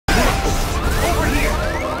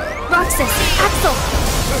Roxas, Axel!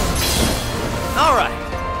 All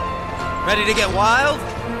right. Ready to get wild?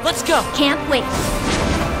 Let's go! Can't wait.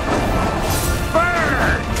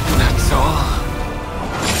 Burn! That's all.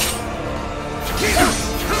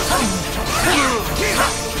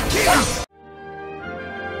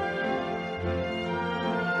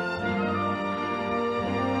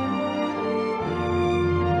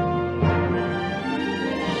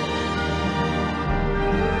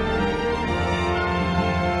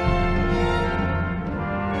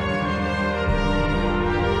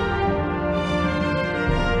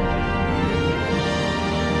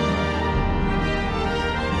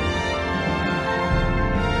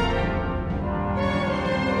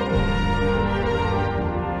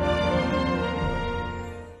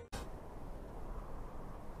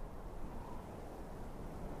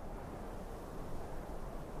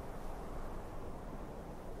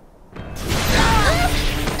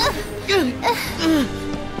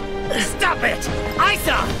 Stop it!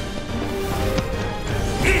 Isa!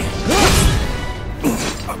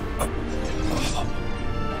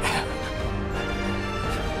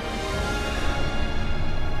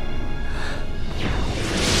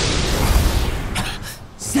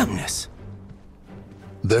 Semnus.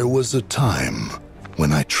 There was a time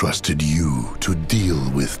when I trusted you to deal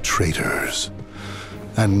with traitors.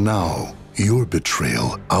 And now your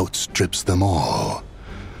betrayal outstrips them all.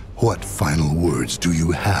 What final words do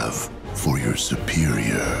you have for your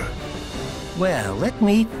superior? Well, let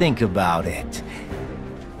me think about it.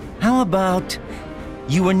 How about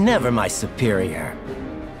you were never my superior?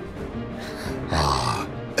 Ah,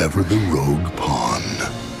 ever the rogue pawn.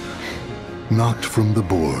 Knocked from the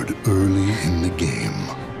board early in the game.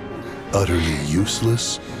 Utterly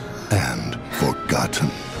useless and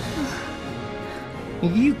forgotten.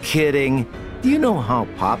 Are you kidding? Do you know how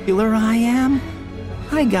popular I am?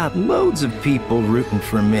 I got loads of people rooting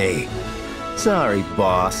for me. Sorry,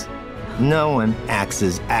 boss. No one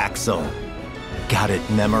axes Axel. Got it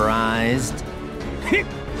memorized?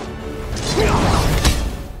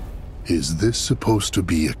 Is this supposed to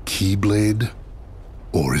be a keyblade?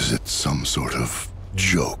 Or is it some sort of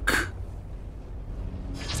joke?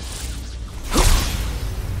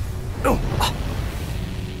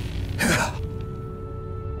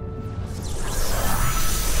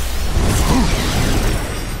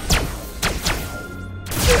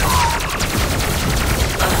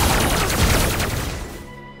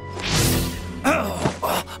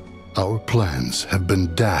 Our plans have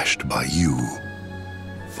been dashed by you.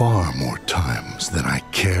 Far more times than I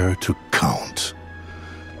care to count.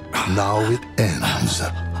 Now it ends.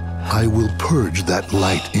 I will purge that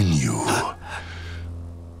light in you.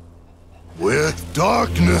 With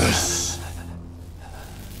darkness.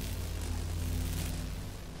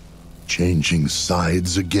 Changing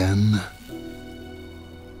sides again?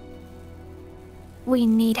 We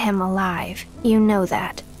need him alive. You know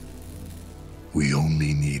that. We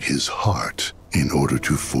only need his heart in order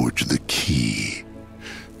to forge the key.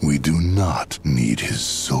 We do not need his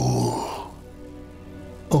soul.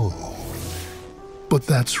 Oh, but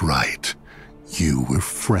that's right. You were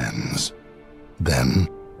friends. Then,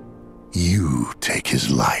 you take his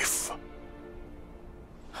life.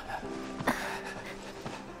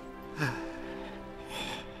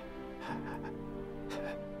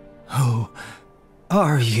 Who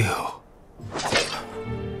are you?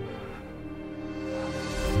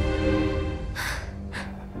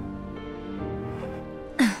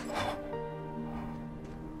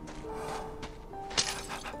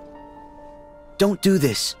 Don't do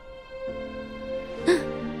this.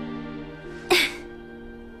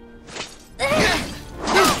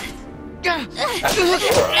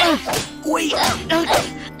 Wait!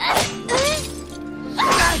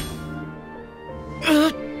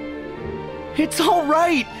 It's all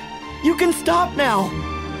right. You can stop now.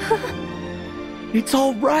 It's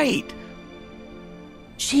all right.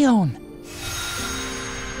 Xion.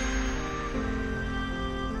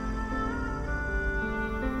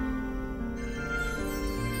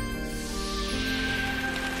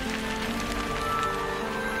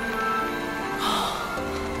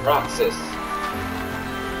 Roxas.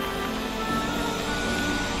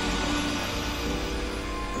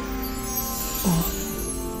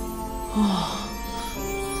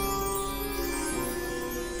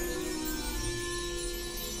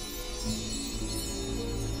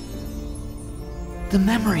 The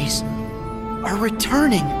memories are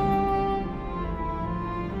returning.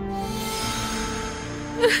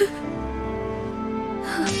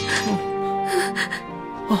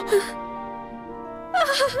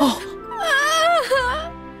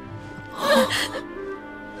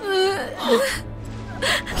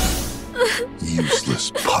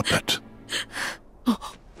 Useless puppet.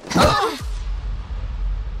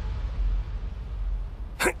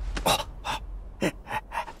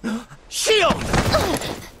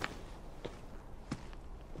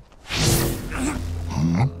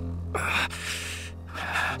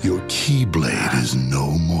 Keyblade is no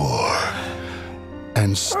more.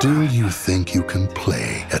 And still you think you can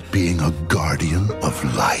play at being a guardian of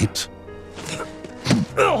light?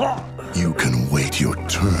 You can wait your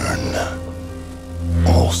turn.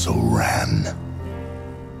 Also ran.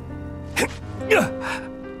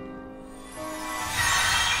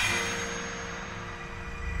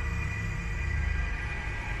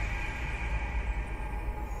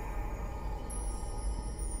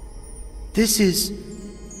 This is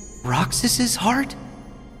Roxas's heart?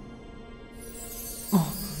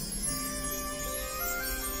 Oh.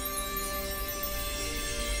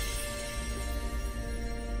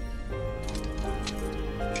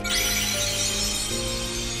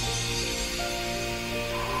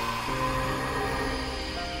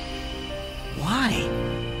 Why?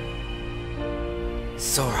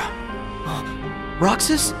 Sora.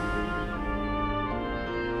 Roxas?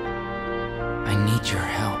 I need your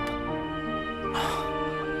help.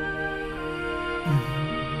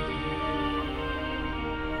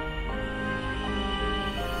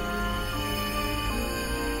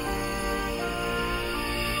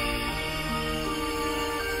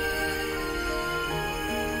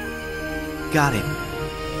 Got it.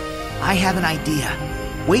 I have an idea.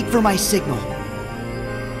 Wait for my signal.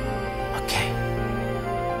 Okay.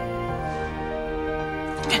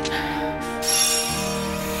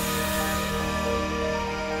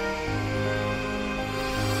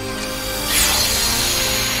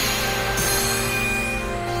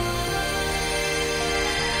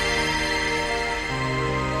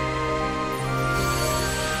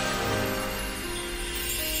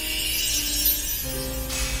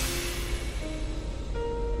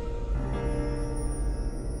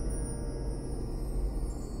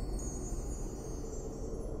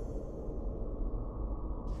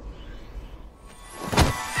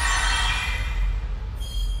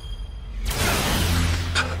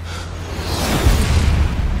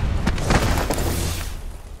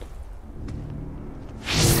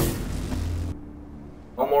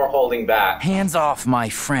 No more holding back. Hands off my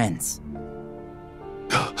friends.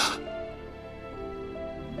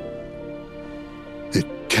 It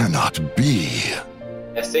cannot be.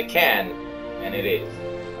 Yes, it can, and it is.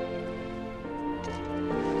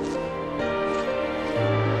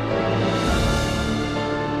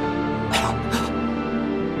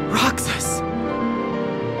 Roxas!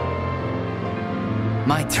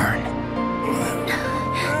 My turn.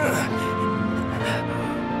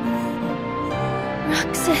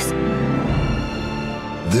 Roxas.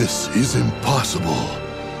 This is impossible.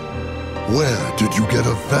 Where did you get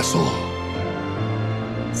a vessel?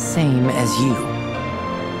 Same as you.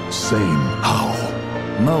 Same how?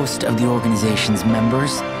 Most of the organization's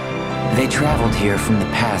members, they traveled here from the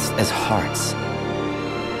past as hearts.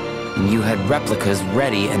 And you had replicas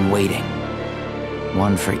ready and waiting.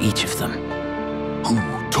 One for each of them. Who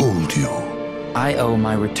told you? I owe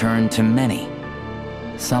my return to many.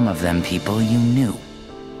 Some of them people you knew.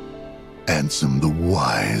 Ansem the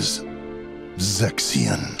Wise.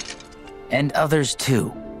 Zexion. And others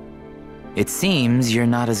too. It seems you're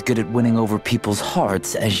not as good at winning over people's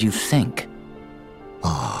hearts as you think.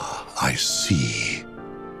 Ah, I see.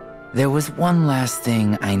 There was one last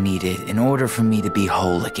thing I needed in order for me to be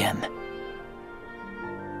whole again.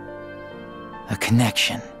 A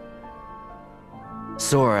connection.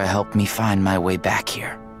 Sora helped me find my way back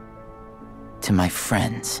here. To my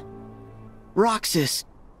friends. Roxas!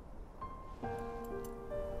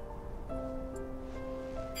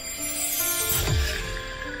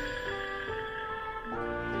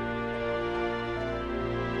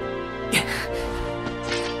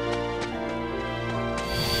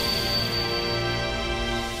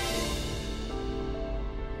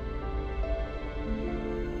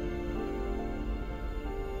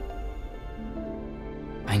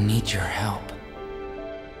 I need your help.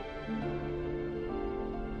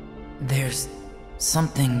 There's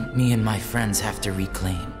something me and my friends have to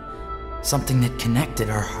reclaim. Something that connected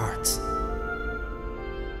our hearts.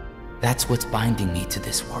 That's what's binding me to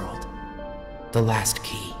this world. The last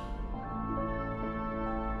key.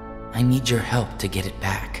 I need your help to get it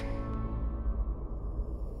back.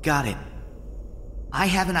 Got it. I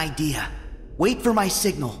have an idea. Wait for my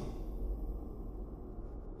signal.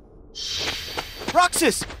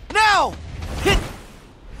 Roxas! Now! Hit!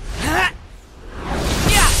 Yeah!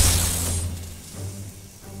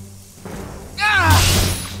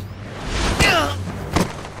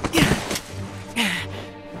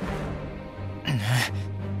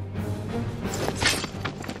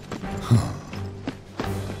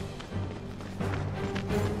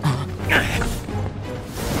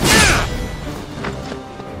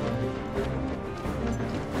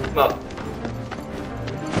 Look.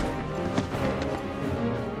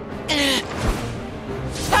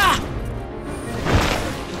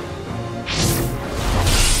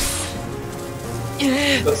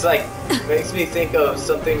 Looks like it makes me think of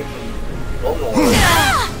something from Clone Wars.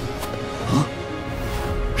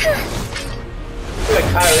 Good,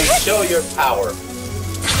 Kairi, show your power.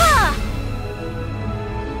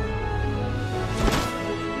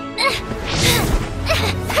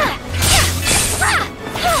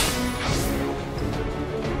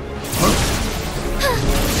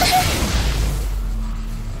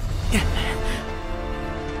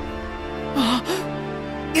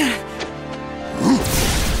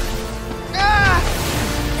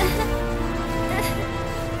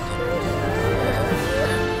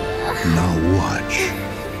 Now watch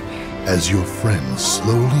as your friends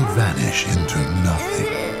slowly vanish into nothing.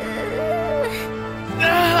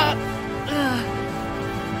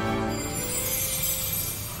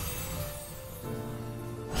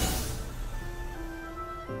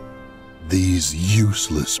 These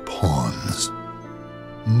useless pawns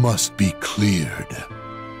must be cleared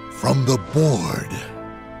from the board.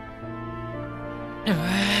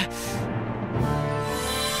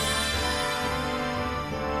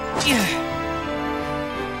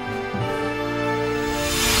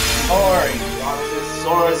 Alright, Roxas,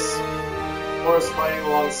 Sora's fighting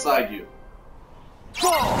alongside you.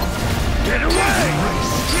 Get away!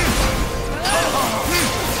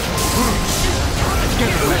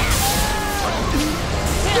 Get away!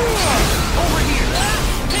 Over here!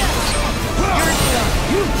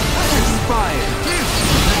 You're inspired!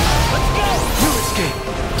 Let's go! You escape!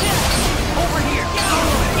 Over here! Get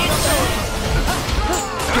away!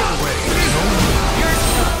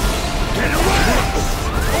 Get away!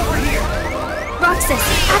 Over here! Roxas,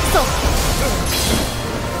 Axel!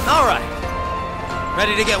 Alright.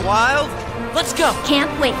 Ready to get wild? Let's go!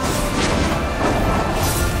 Can't wait.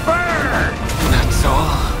 Burn! That's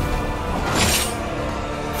all.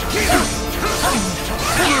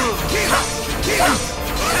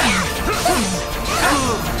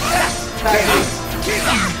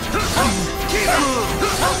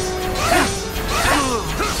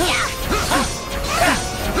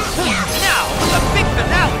 Now, the big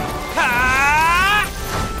finale!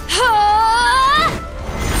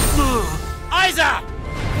 Aiza!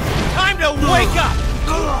 Time to wake up!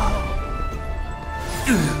 Come on!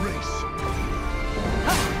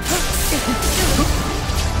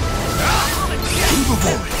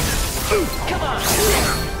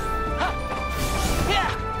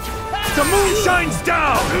 The moon shines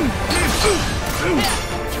down!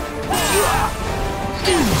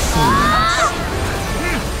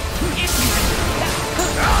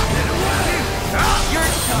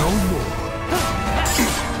 No more.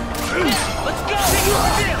 Let's go!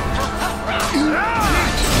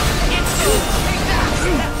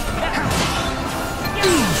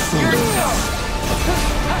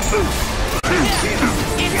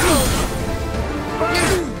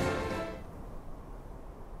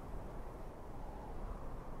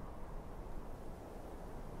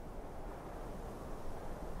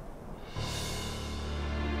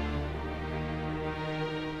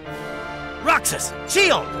 Roxas,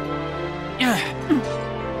 shield!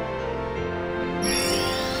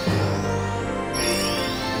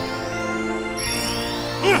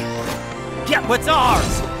 Get what's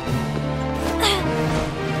ours!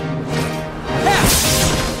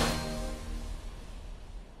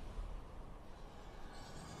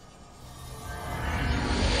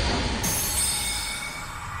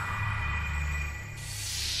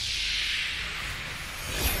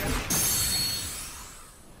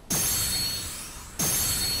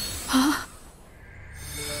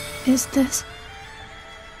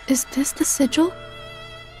 Is this the sigil?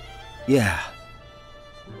 Yeah.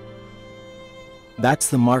 That's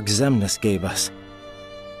the mark Xemnas gave us.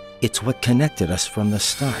 It's what connected us from the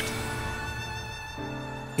start.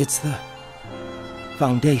 It's the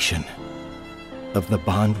foundation of the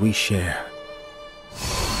bond we share.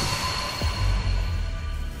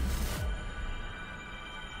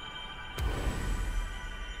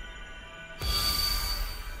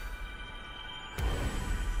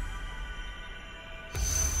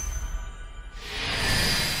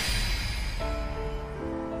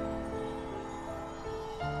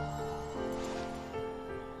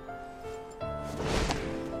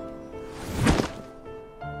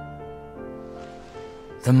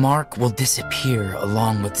 The mark will disappear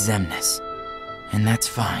along with Xemnas, and that's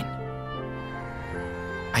fine.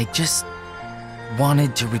 I just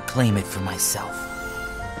wanted to reclaim it for myself.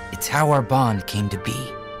 It's how our bond came to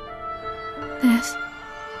be.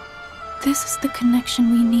 This is the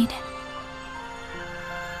connection we needed.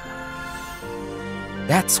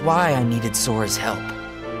 That's why I needed Sora's help.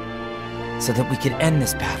 So that we could end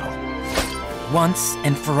this battle. Once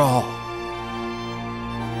and for all.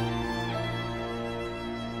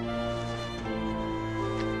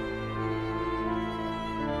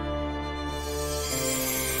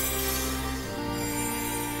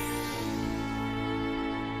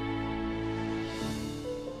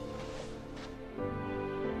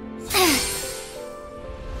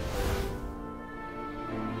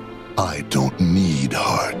 I don't need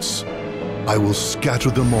hearts. I will scatter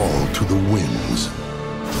them all to the winds.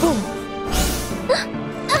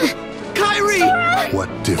 Kairi! What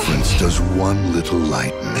difference does one little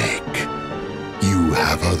light make? You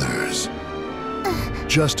have others.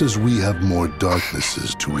 Just as we have more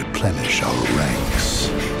darknesses to replenish our ranks.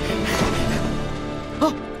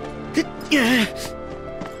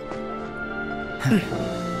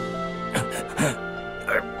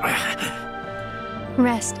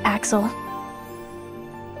 Rest, Axel.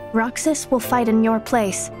 Roxas will fight in your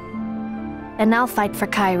place. And I'll fight for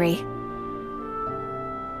Kairi.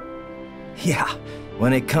 Yeah,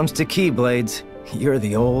 when it comes to Keyblades, you're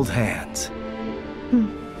the old hands.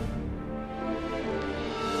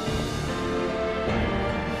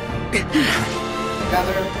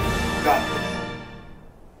 Together, got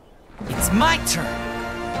this. It's my turn.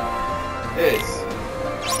 This.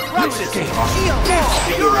 Roxas!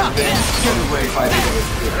 You're up! Get away, fighting with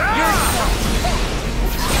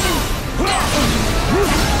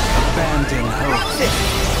Abandon hope.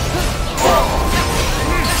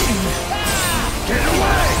 Get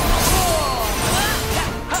away!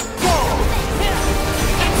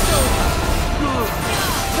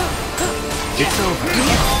 It's over.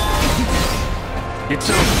 It's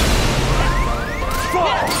over.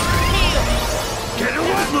 Fall! Get away!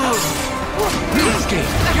 New escape!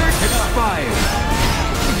 Expired!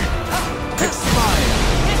 Expired!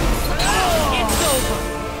 It's over.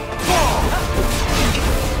 Fall!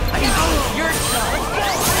 You're done.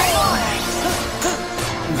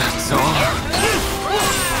 That's all.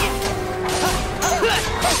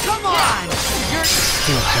 Come on. You're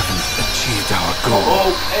Still haven't achieved our goal.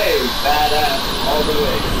 Okay, badass, all the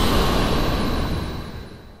way.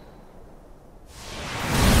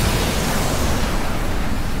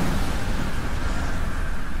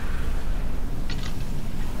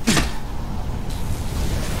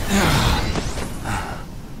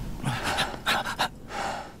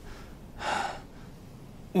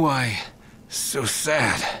 Why so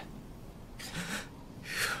sad?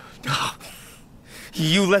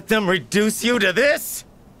 You let them reduce you to this?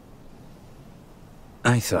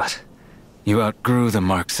 I thought you outgrew the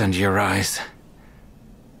marks under your eyes.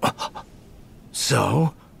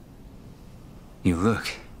 So? You look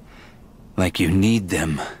like you need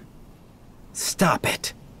them. Stop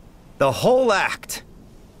it. The whole act.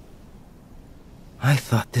 I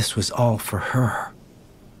thought this was all for her.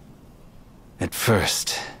 At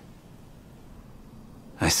first,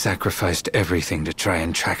 I sacrificed everything to try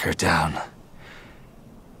and track her down.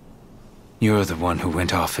 You're the one who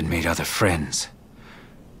went off and made other friends.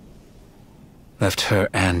 Left her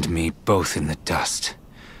and me both in the dust.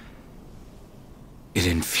 It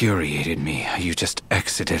infuriated me how you just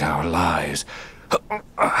exited our lives.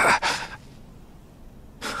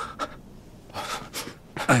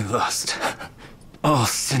 I lost all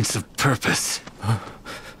sense of purpose.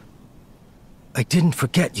 I didn't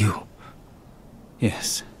forget you.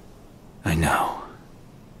 Yes, I know.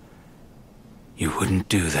 You wouldn't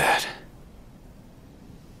do that.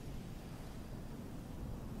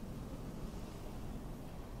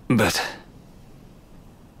 But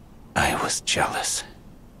I was jealous.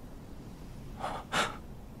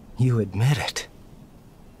 You admit it.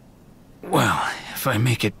 Well, if I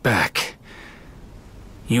make it back,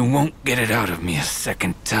 you won't get it out of me a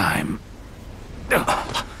second time.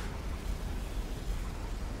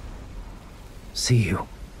 See you,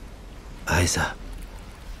 Isa.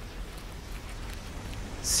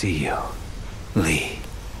 See you, Lee.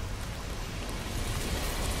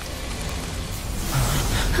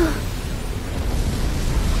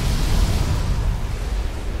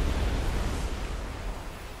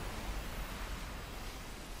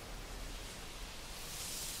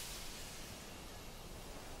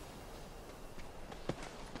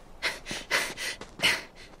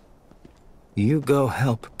 You go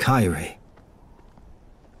help Kairi.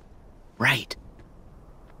 Right.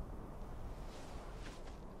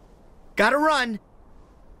 Gotta run.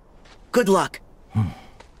 Good luck.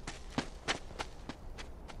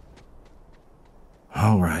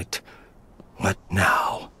 All right. What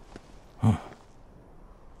now? Huh?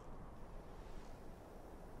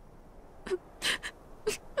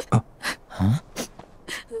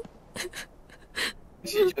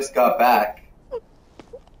 She just got back.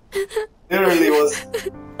 Literally was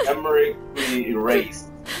memorically erased.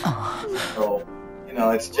 So, you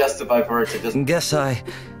know, it's justified for her to just... Guess I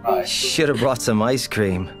should have brought some ice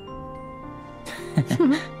cream.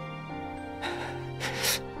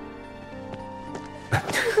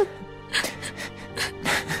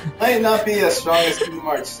 Might not be as strong as Kingdom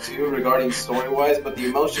Hearts 2 regarding story-wise, but the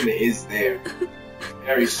emotion is there.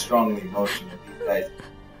 Very strong emotion of these guys.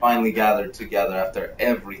 finally gathered together after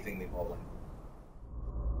everything they've all went through.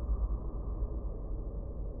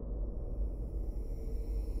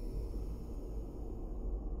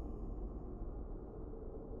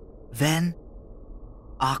 Ven,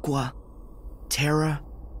 Aqua, Terra,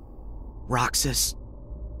 Roxas,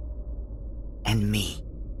 and me.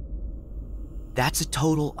 That's a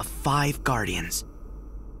total of 5 Guardians.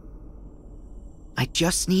 I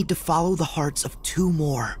just need to follow the hearts of 2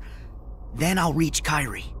 more. Then I'll reach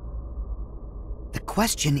Kairi. The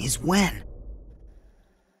question is when.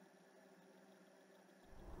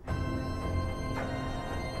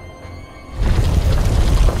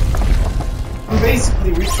 I'm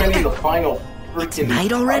basically retraining the final freaking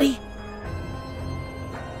Night already?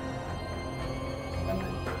 And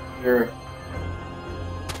then here.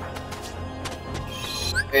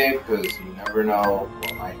 Okay, because you never know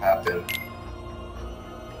what might happen.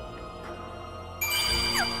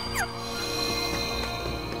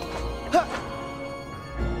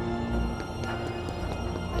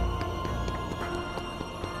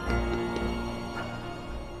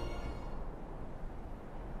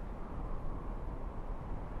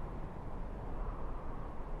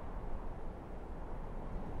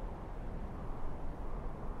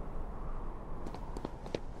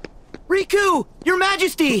 Riku! Your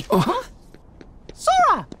Majesty!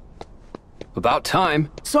 Sora! About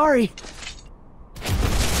time. Sorry.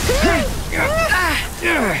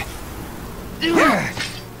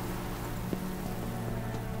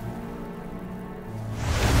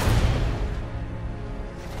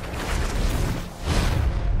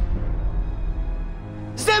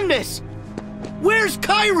 Xemnas! Where's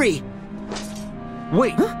Kairi?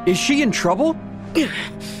 Wait, is she in trouble?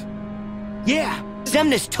 Yeah,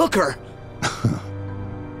 Xemnas took her.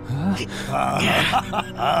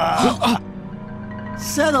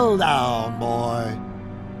 Settle down, boy.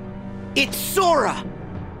 It's Sora!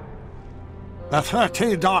 The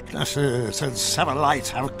 13 darknesses and 7 lights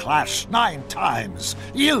have clashed 9 times,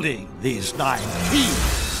 yielding these 9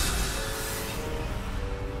 keys.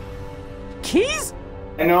 Keys?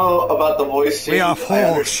 I know about the voice change. We are I 4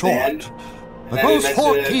 understand. short, And but I didn't those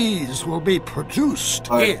 4 mention it keys will be produced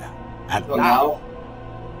But- here and until now. now.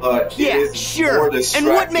 But it Yeah, is sure. more And what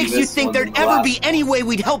distracting, makes you this think one there'd than the ever last be any way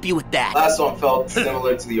we'd help you with that? Last one felt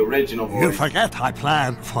similar to the original You voice. forget I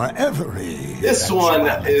planned for every This one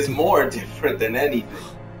eventuality. is more different than anything.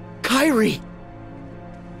 Kairi!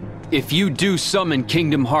 If you do summon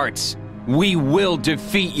Kingdom Hearts, we will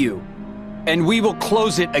defeat you. And we will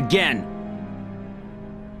close it again.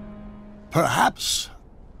 Perhaps,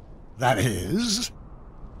 that is,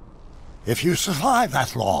 if you survive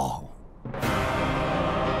that long.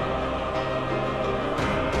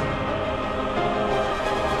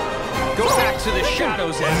 Go back to the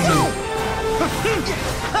shadows, Enzo.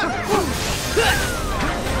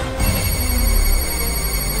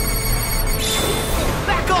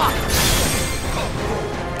 Back off!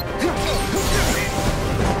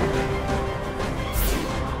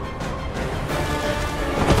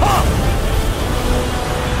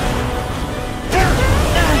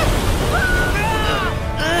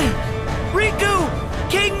 Riku!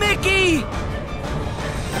 King Mickey!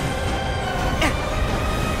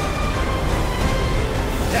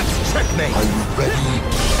 That's checkmate. Are you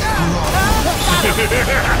ready?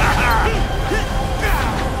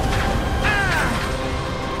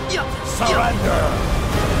 Surrender!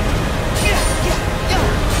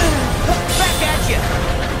 Back at you!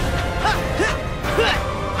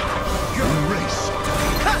 Erase.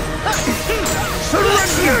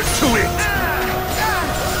 Surrender to it!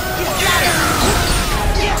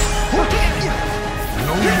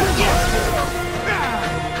 No more.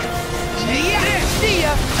 See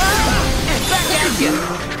ya! Back at you!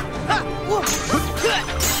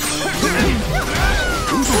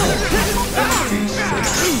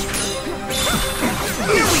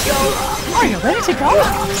 Here we go! Are you ready to go?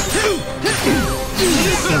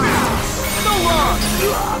 So long!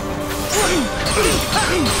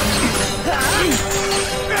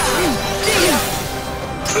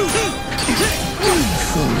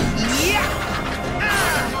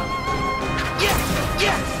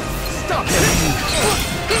 Stop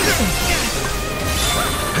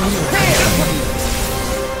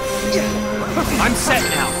I'm set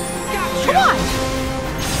now. Come on!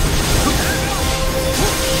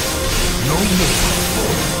 No more.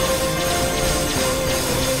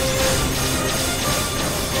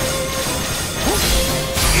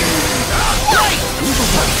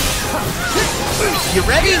 You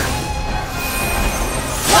ready?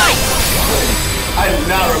 Fight! I do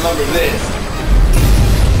not remember this.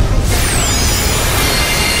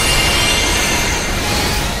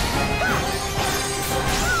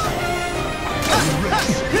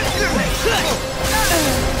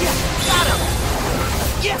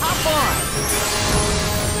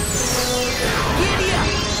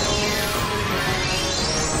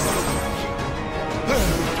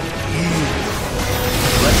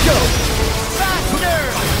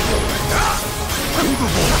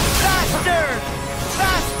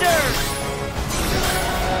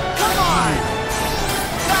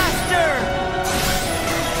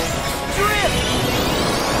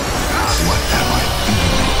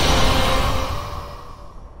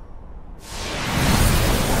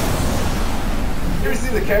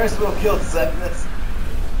 think the Ferris wheel killed Xemnas?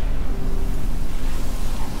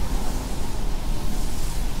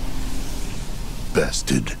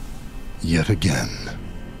 Bested yet again.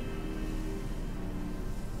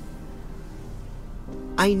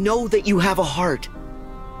 I know that you have a heart.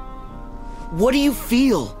 What do you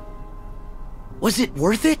feel? Was it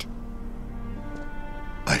worth it?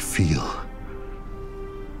 I feel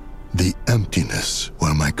the emptiness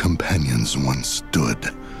where my companions once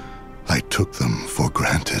stood. I took them for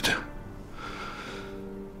granted.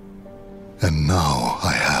 And now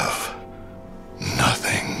I have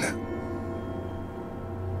nothing.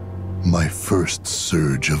 My first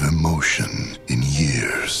surge of emotion in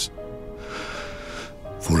years.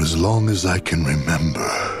 For as long as I can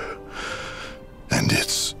remember. And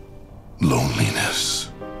it's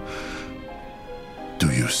loneliness.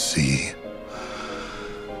 Do you see?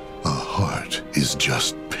 A heart is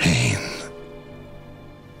just pain.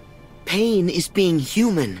 Pain is being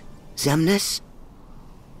human, Xemnas.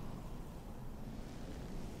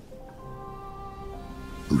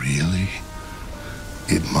 Really?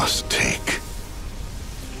 It must take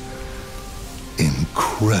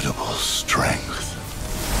incredible strength.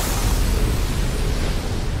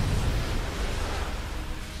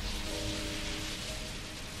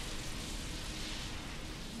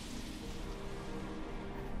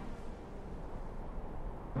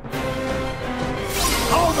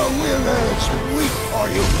 All the weirdos weep for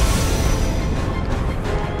you.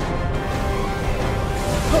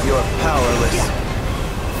 You're powerless.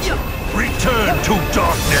 Return to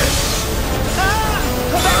darkness.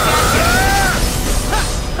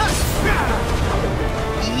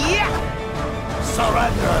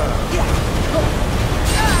 Surrender.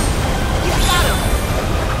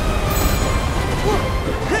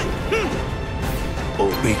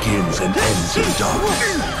 All begins and ends in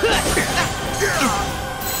darkness.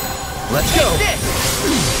 Let's go.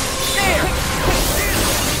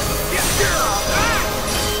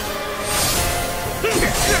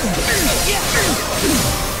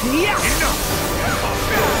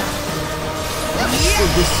 So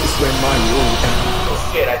this is where my role ends.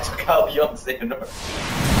 Oh shit, I took out young Xehanort.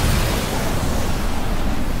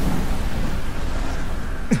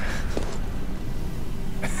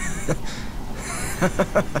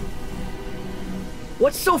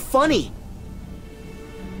 What's so funny?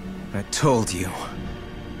 I told you.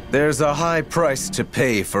 There's a high price to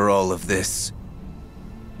pay for all of this.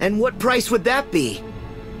 And what price would that be?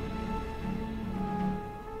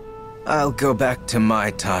 I'll go back to my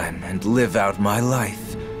time and live out my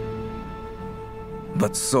life.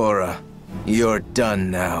 But Sora, you're done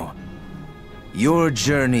now. Your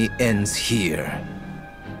journey ends here.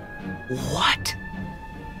 What?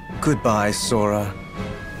 Goodbye, Sora.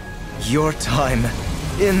 Your time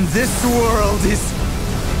in this world is...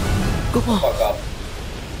 Fuck up.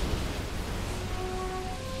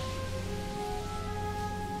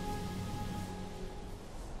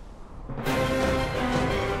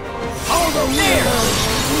 All the weirdos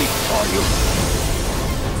weep for you.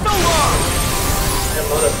 So long!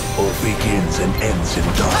 All begins and ends in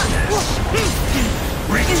darkness.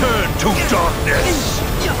 Return to darkness.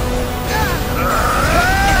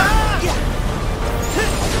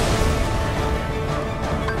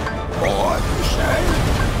 What you say?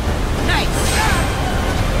 Nice!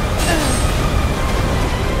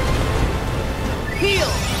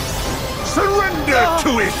 Heal! Surrender to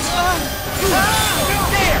it!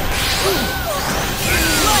 There!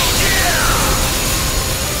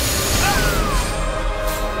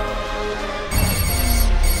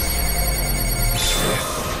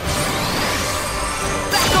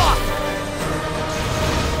 Back off!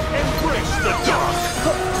 Embrace the dark!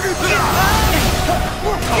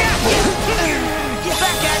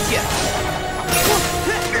 Back at ya!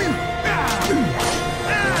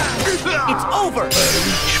 It's over!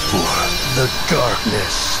 Reach for the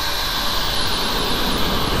darkness.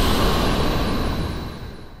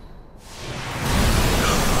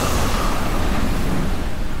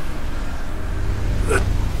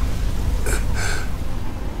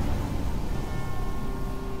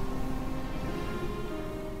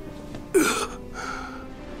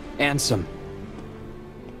 Ansem.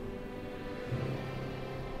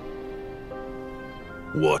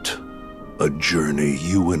 What a journey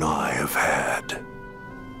you and I have had.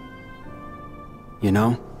 You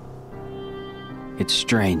know? It's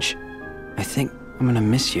strange. I think I'm gonna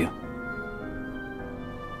miss you.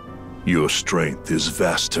 Your strength is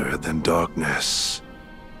vaster than darkness.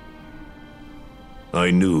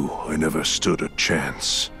 I knew I never stood a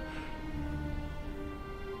chance.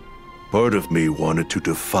 Part of me wanted to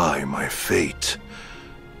defy my fate.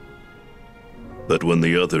 But when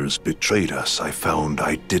the others betrayed us, I found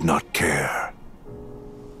I did not care.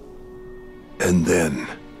 And then,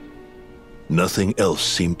 nothing else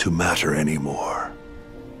seemed to matter anymore.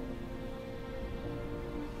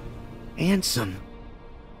 Ansem.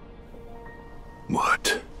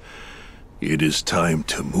 What? It is time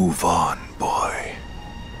to move on, boy.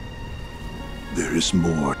 There is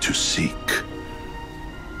more to seek.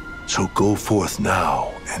 So go forth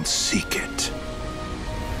now and seek it.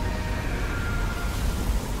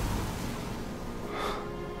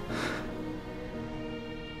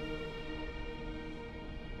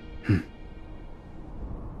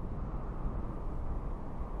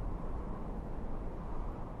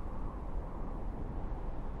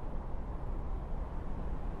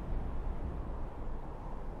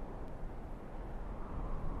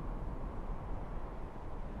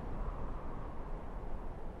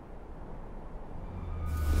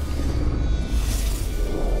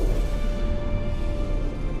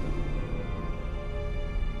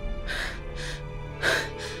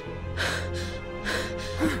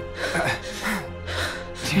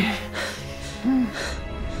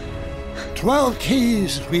 Twelve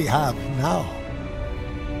keys we have now.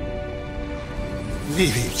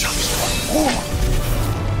 Maybe just one more.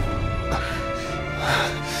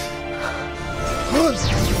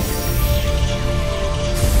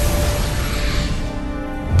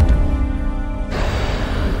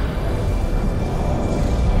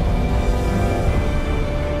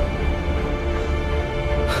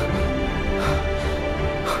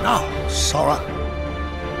 Now, Sora.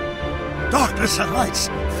 Darkness and light's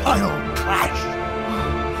final clash.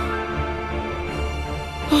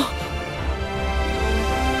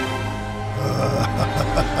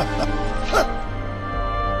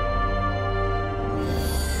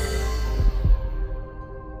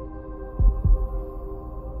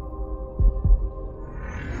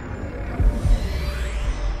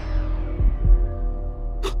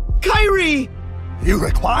 Kairi! You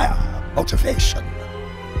require motivation.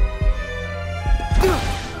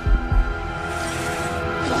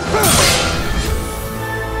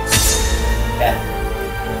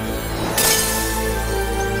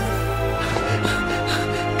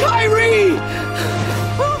 Kairi!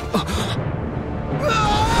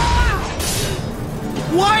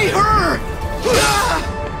 Why her?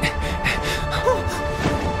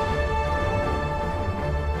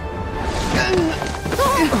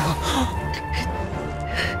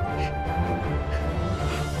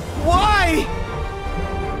 Why?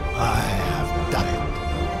 I have done it.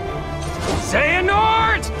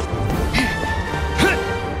 Xehanort!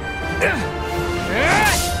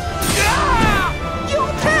 You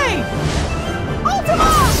okay? Ultima!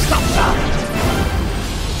 Stop that!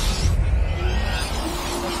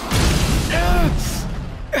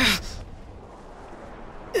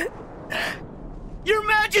 Your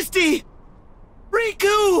Majesty!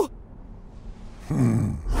 Riku!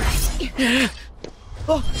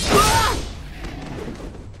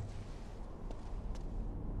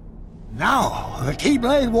 Now, the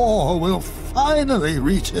Keyblade War will finally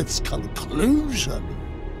reach its conclusion.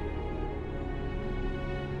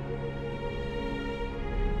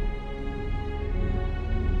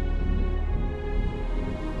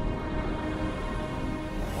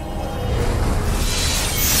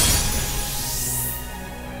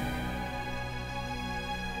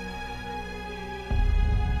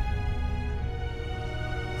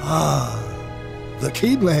 The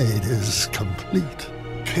Keyblade is complete.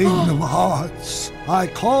 Kingdom Hearts, I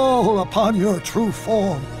call upon your true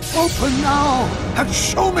form. Open now and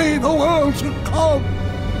show me the world to come.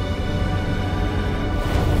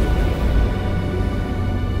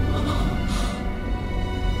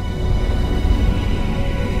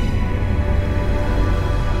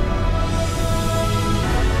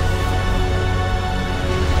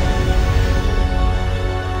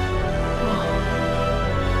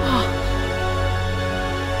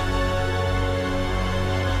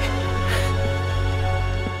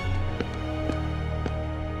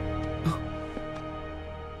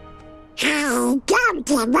 Don't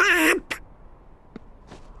give up!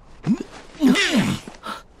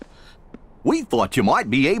 We thought you might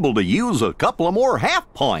be able to use a couple of more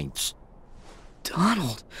half pints.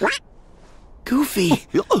 Donald. What? Goofy.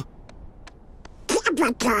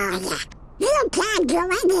 Typical. You can't do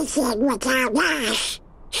anything without us,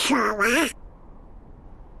 Sora.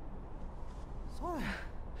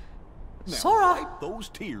 Sora! Wipe those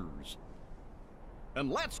tears.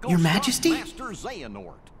 And let's go Your stop Majesty? Master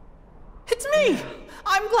Xehanort. It's me!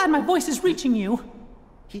 I'm glad my voice is reaching you.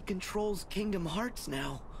 He controls Kingdom Hearts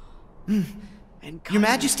now. And Your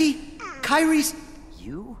Majesty, Kairi's...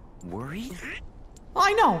 You worried?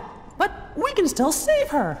 I know, but we can still save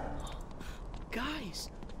her. Guys,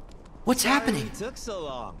 what's happening? It took so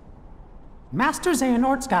long. Master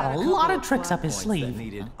Xehanort's got a lot of tricks up his sleeve.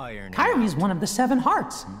 Kairi's one of the 7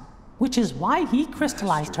 hearts, which is why he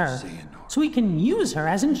crystallized her, so he can use her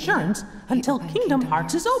as insurance until Kingdom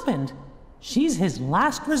Hearts is opened. She's his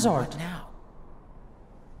last resort. Now.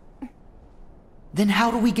 Then how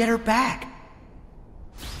do we get her back?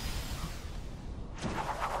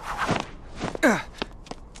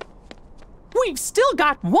 We've still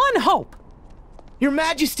got one hope! Your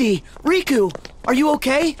Majesty! Riku! Are you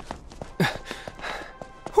okay?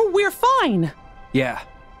 We're fine! Yeah.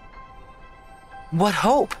 What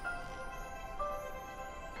hope?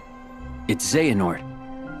 It's Xehanort.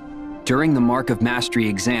 During the Mark of Mastery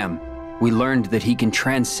exam, we learned that he can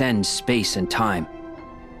transcend space and time.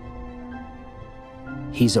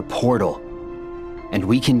 He's a portal, and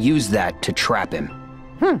we can use that to trap him.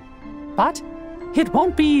 But it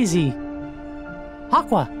won't be easy.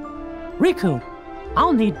 Aqua, Riku,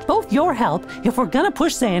 I'll need both your help if we're gonna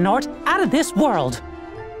push Xehanort out of this world.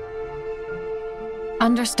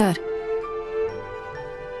 Understood.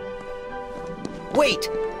 Wait!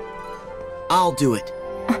 I'll do it.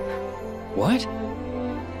 What?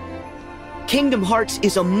 Kingdom Hearts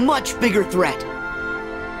is a much bigger threat.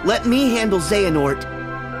 Let me handle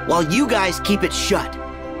Xehanort, while you guys keep it shut.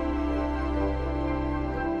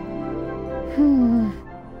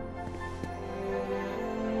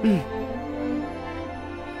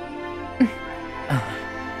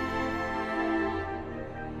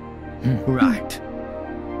 Right.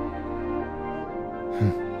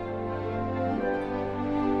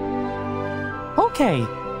 Okay,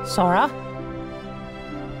 Sora.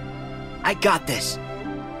 I got this.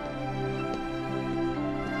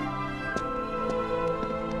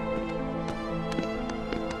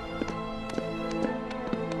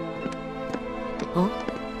 Huh?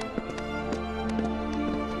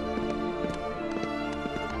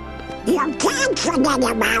 You can't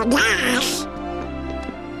forget about us.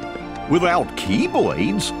 Without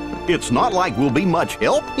Keyblades, it's not like we'll be much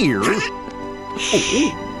help here.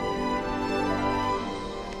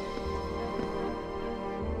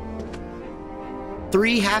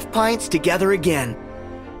 Three half pints together again.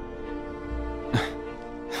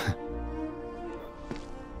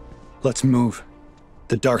 Let's move.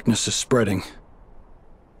 The darkness is spreading.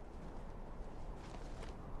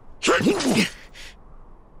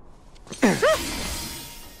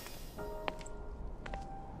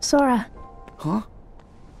 Sora. Huh?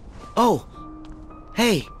 Oh.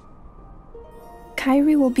 Hey.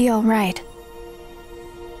 Kairi will be all right.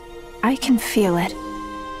 I can feel it.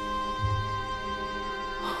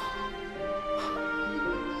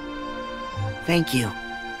 Thank you.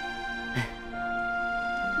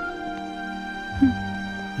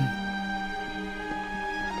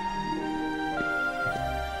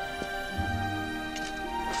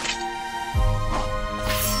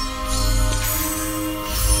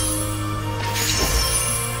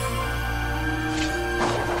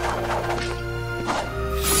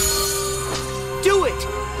 Do it!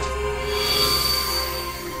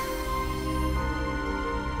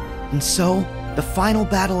 And so, the final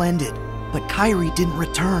battle ended. But Kairi didn't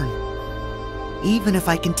return. Even if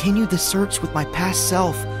I continue the search with my past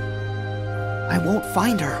self, I won't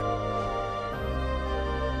find her.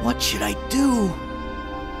 What should I do?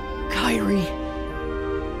 Kairi,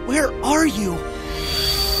 where are you?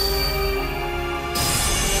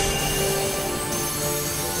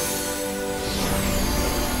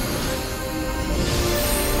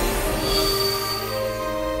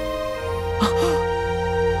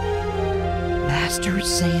 Master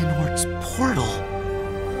Xehanort's portal.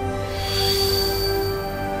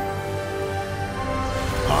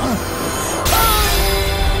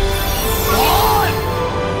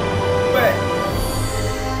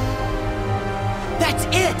 That's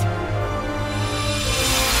it!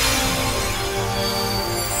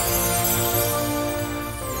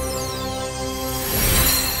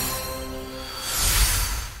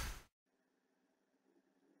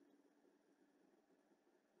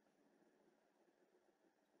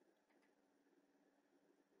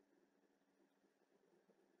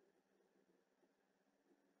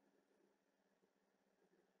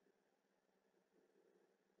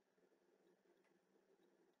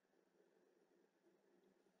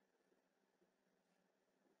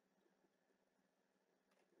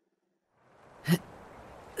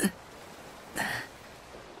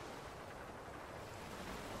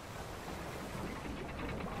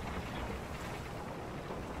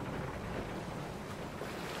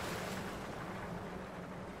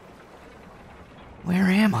 Where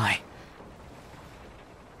am I?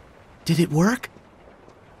 Did it work?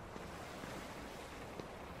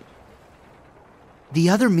 The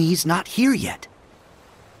other me's not here yet.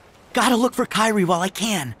 Gotta look for Kairi while I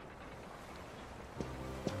can.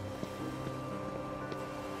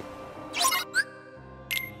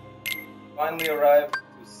 Finally arrived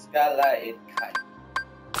to Scala et Kai.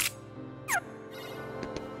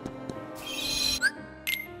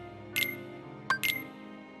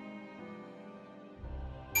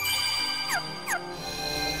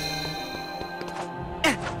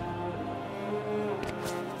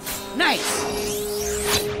 Nice!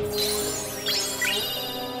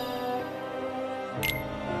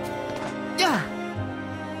 Yeah.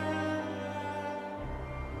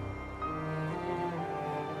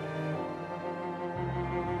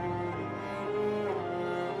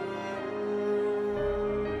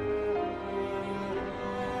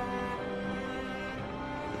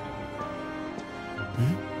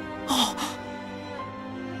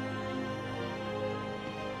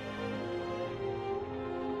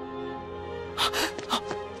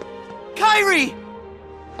 Kairi!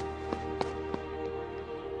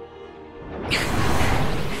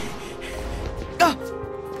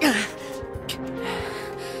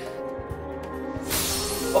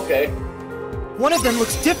 Okay. One of them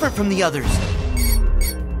looks different from the others.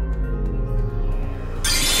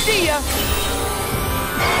 See ya!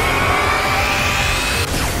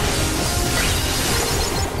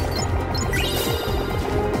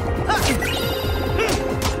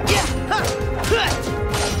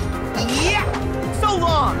 Yeah! So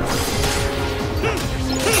long!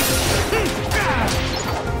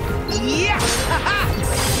 Yeah!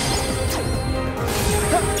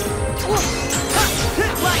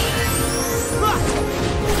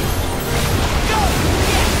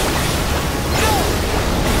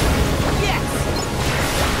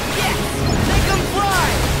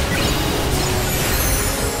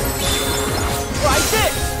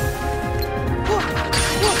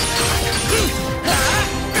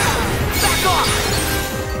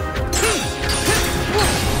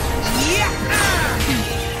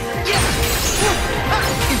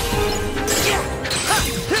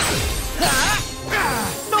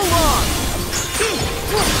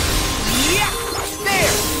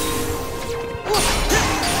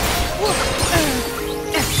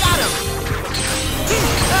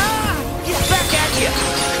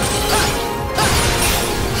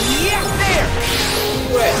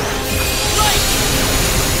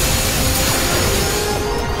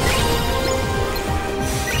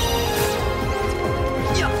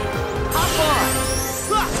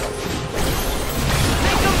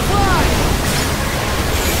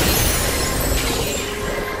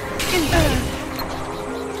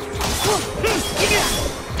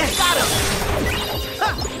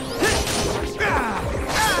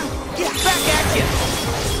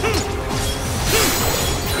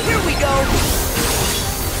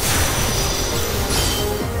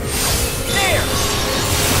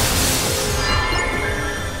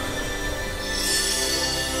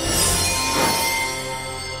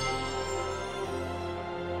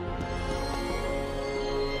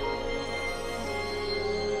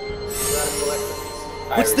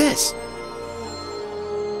 What's this?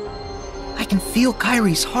 I can feel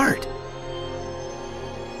Kairi's heart.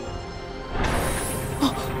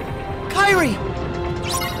 Oh, Kairi!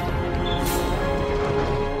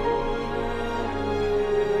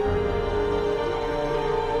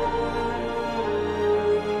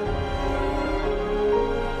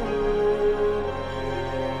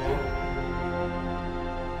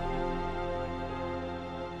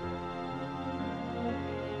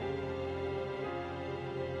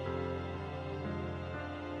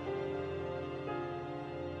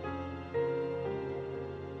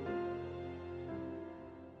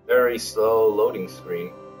 Very slow loading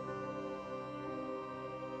screen.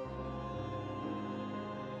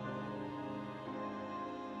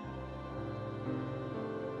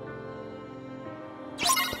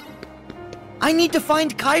 I need to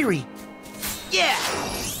find Kairi. Yeah!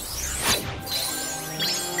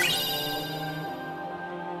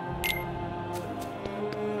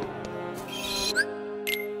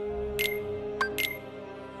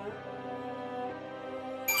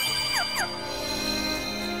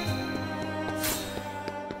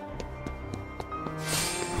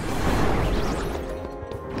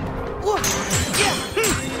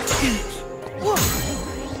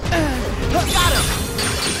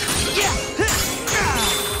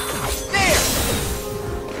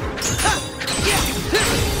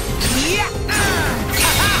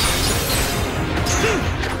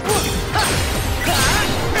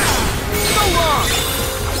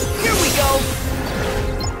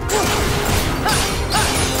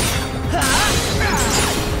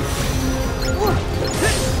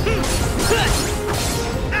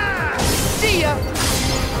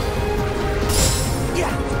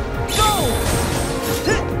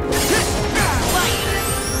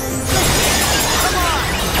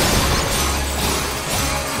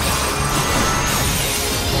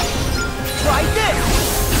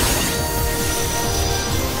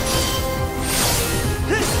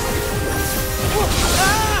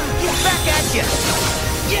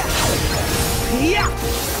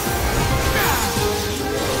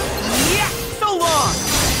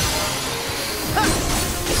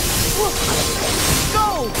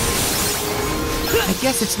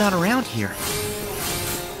 guess it's not around here.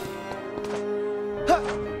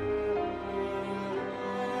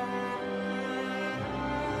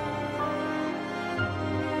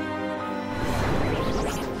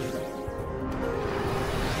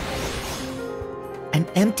 An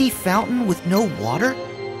empty fountain with no water?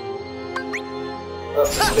 That's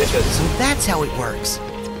suspicious. So that's how it works.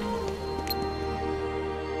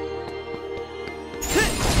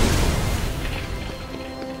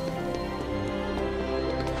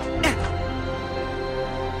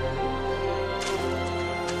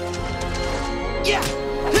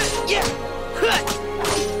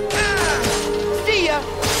 See ya!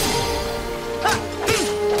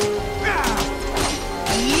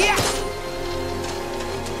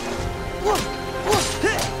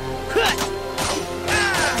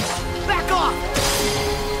 Back off!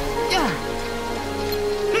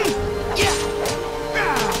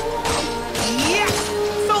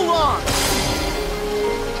 So long!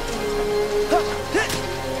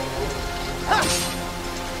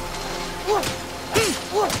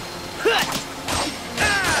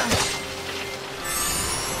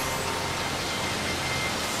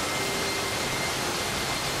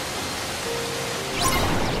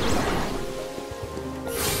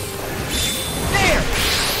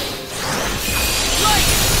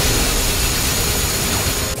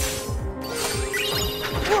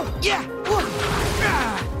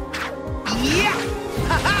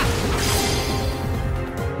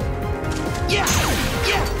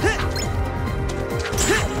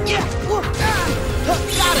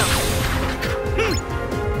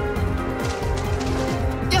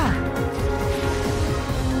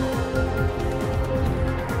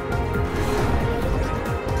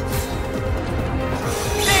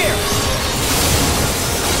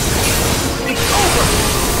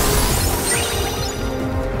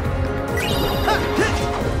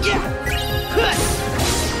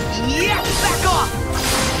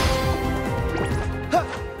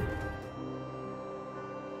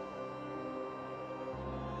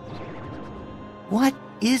 What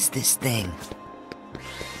is this thing?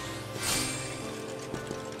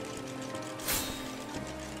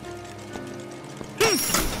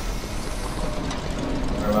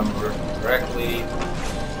 I remember correctly.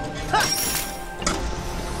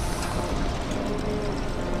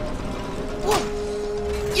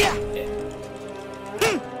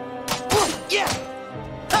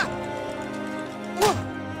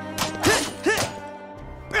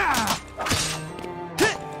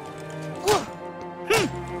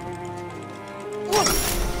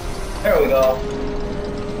 There we go.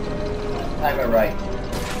 Time it right.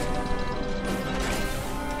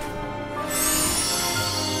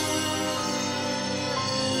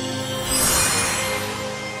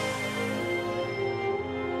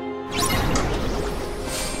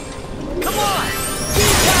 Come on!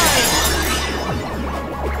 Tea time!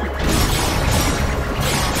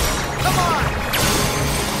 Come on!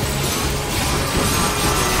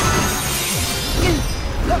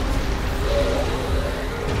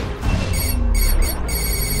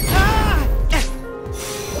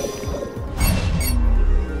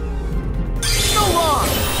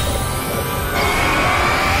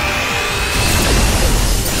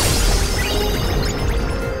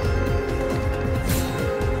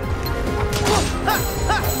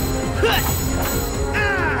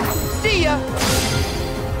 See ya!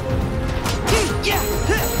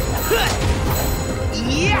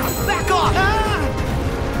 Back off!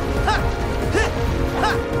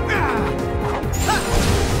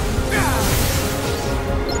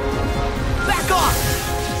 Back off!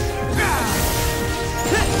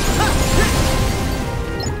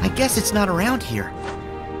 I guess it's not around here.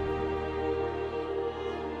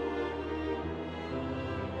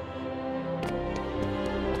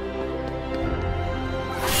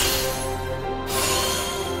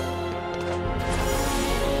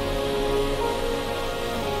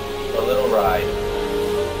 A little ride.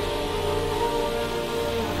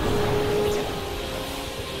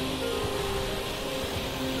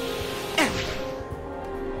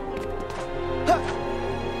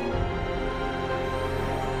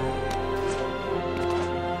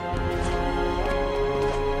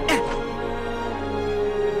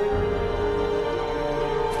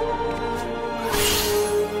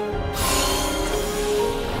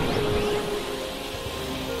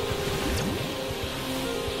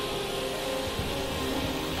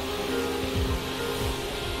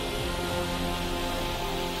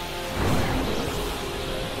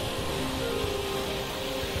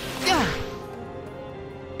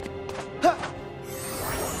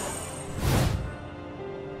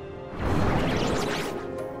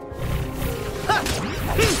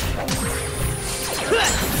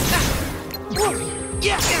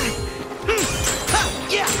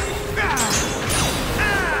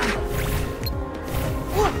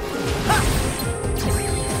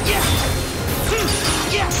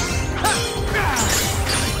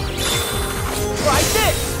 Try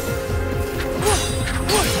this!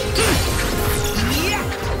 See ya!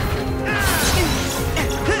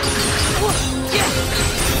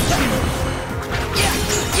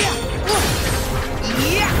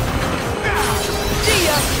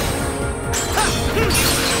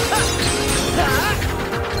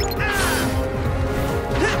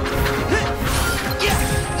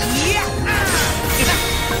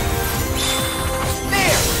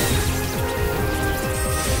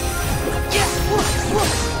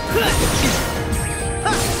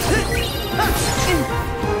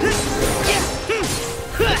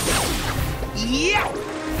 Yeah!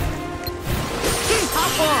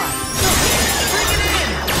 Hop on! Bring it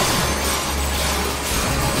in!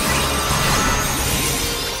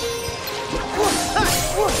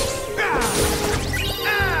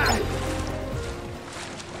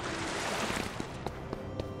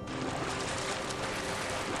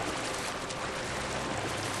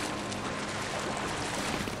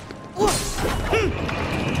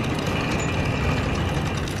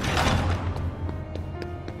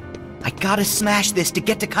 I gotta smash this to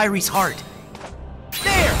get to Kairi's heart.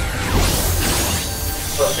 There!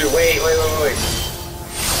 Oh, dude, wait.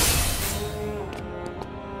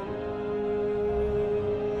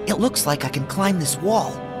 It looks like I can climb this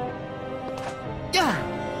wall. Yeah.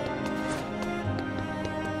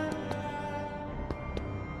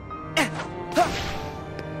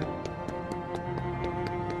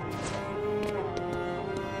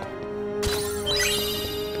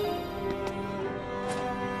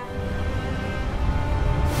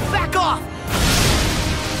 Back off!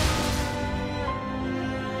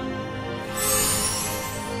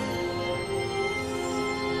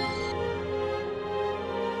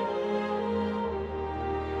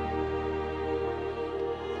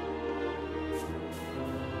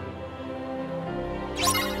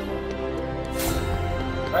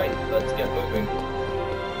 Alright, let's get moving.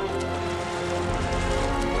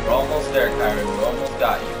 We're almost there, Kairi. We almost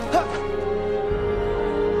got you.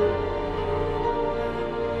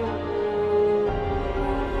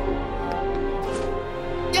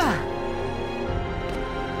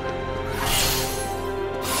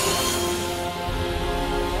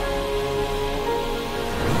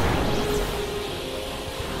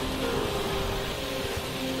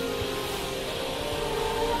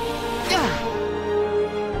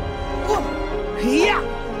 Yeah!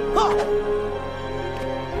 Huh.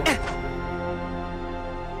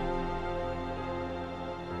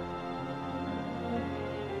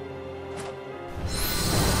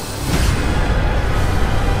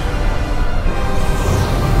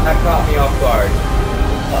 That caught me off guard.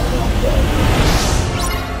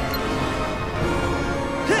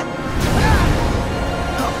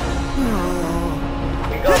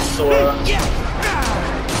 We got Sora.